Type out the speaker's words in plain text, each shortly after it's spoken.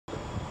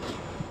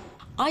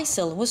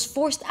ISIL was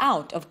forced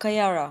out of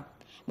Qayyara,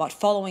 but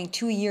following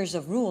 2 years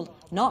of rule,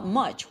 not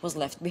much was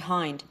left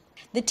behind.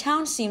 The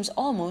town seems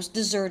almost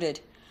deserted,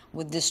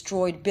 with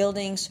destroyed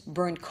buildings,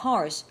 burnt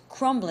cars,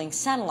 crumbling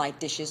satellite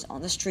dishes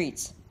on the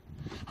streets.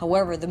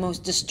 However, the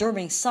most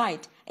disturbing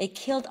sight, a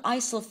killed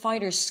ISIL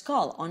fighter's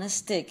skull on a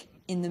stick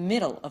in the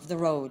middle of the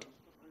road.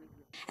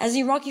 As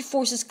Iraqi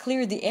forces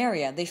clear the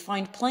area, they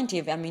find plenty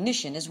of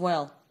ammunition as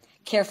well.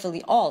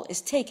 Carefully, all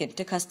is taken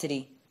to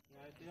custody.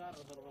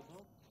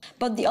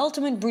 But the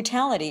ultimate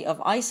brutality of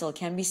ISIL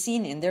can be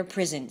seen in their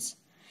prisons.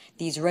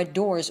 These red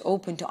doors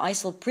open to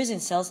ISIL prison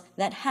cells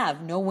that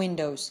have no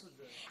windows.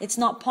 It's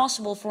not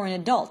possible for an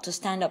adult to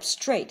stand up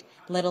straight,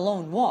 let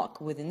alone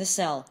walk within the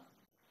cell.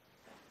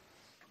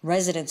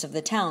 Residents of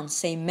the town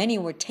say many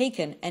were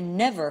taken and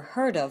never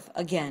heard of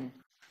again.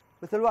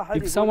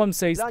 If someone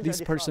says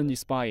this person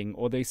is spying,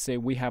 or they say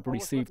we have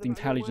received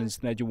intelligence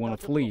that you want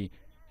to flee,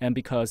 and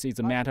because it's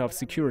a matter of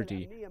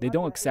security, they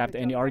don't accept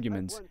any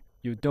arguments.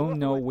 You don't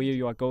know where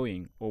you are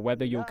going or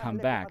whether you'll come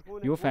back.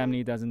 Your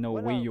family doesn't know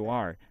where you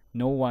are.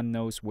 No one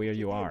knows where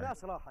you are.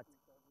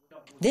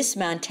 This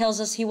man tells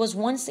us he was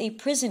once a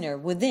prisoner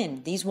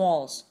within these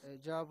walls.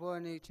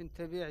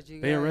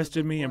 They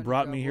arrested me and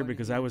brought me here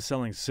because I was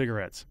selling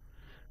cigarettes.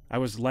 I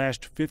was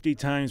lashed 50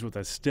 times with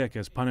a stick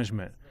as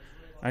punishment.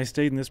 I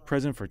stayed in this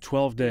prison for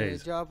 12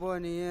 days.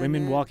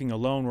 Women walking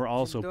alone were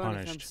also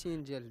punished.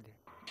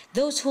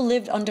 Those who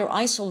lived under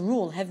ISIL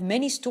rule have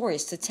many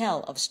stories to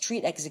tell of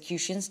street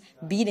executions,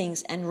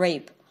 beatings, and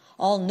rape,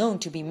 all known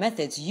to be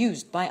methods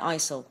used by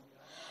ISIL.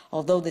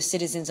 Although the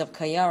citizens of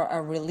Qayyara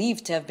are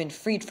relieved to have been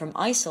freed from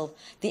ISIL,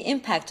 the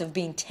impact of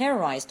being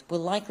terrorized will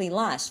likely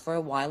last for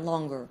a while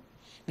longer.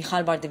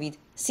 Michal Bardavid,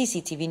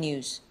 CCTV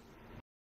News.